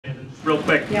real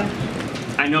quick. Yep.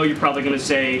 I know you're probably going to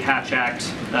say Hatch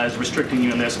Act is restricting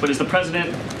you in this, but is the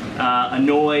president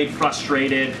annoyed,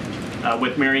 frustrated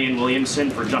with Marianne Williamson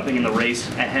for jumping in the race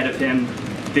ahead of him?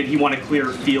 Did he want a clear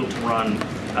field to run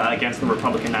against the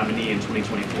Republican nominee in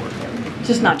 2024?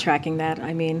 Just not tracking that.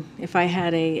 I mean, if I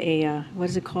had a what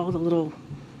is it called? A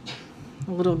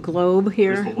little globe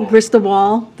here, crystal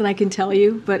ball, then I can tell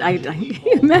you. But I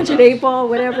imagine 8-ball,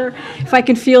 whatever. If I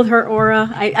can feel her aura,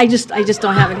 I just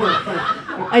don't have anything.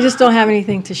 I just don't have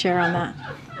anything to share on that.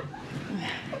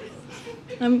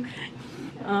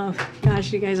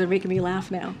 Gosh, you guys are making me laugh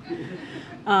now.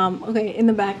 Okay, in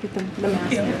the back at the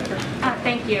mask.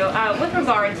 Thank you. With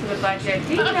regard to the budget,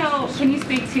 do you know? Can you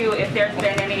speak to if there's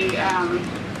been any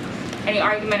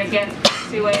argument against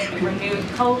pursuing renewed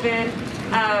COVID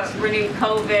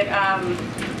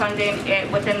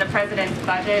funding within the president's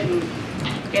budget, and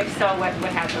if so, what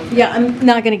happened? Yeah, I'm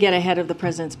not going to get ahead of the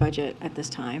president's budget at this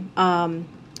time.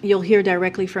 You'll hear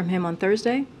directly from him on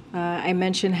Thursday. I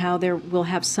mentioned how we'll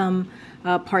have some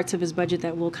parts of his budget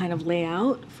that we'll kind of lay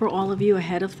out for all of you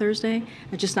ahead of Thursday.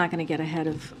 I'm just not going to get ahead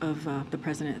of the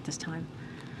president at this time.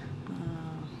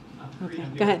 Okay,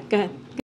 go ahead.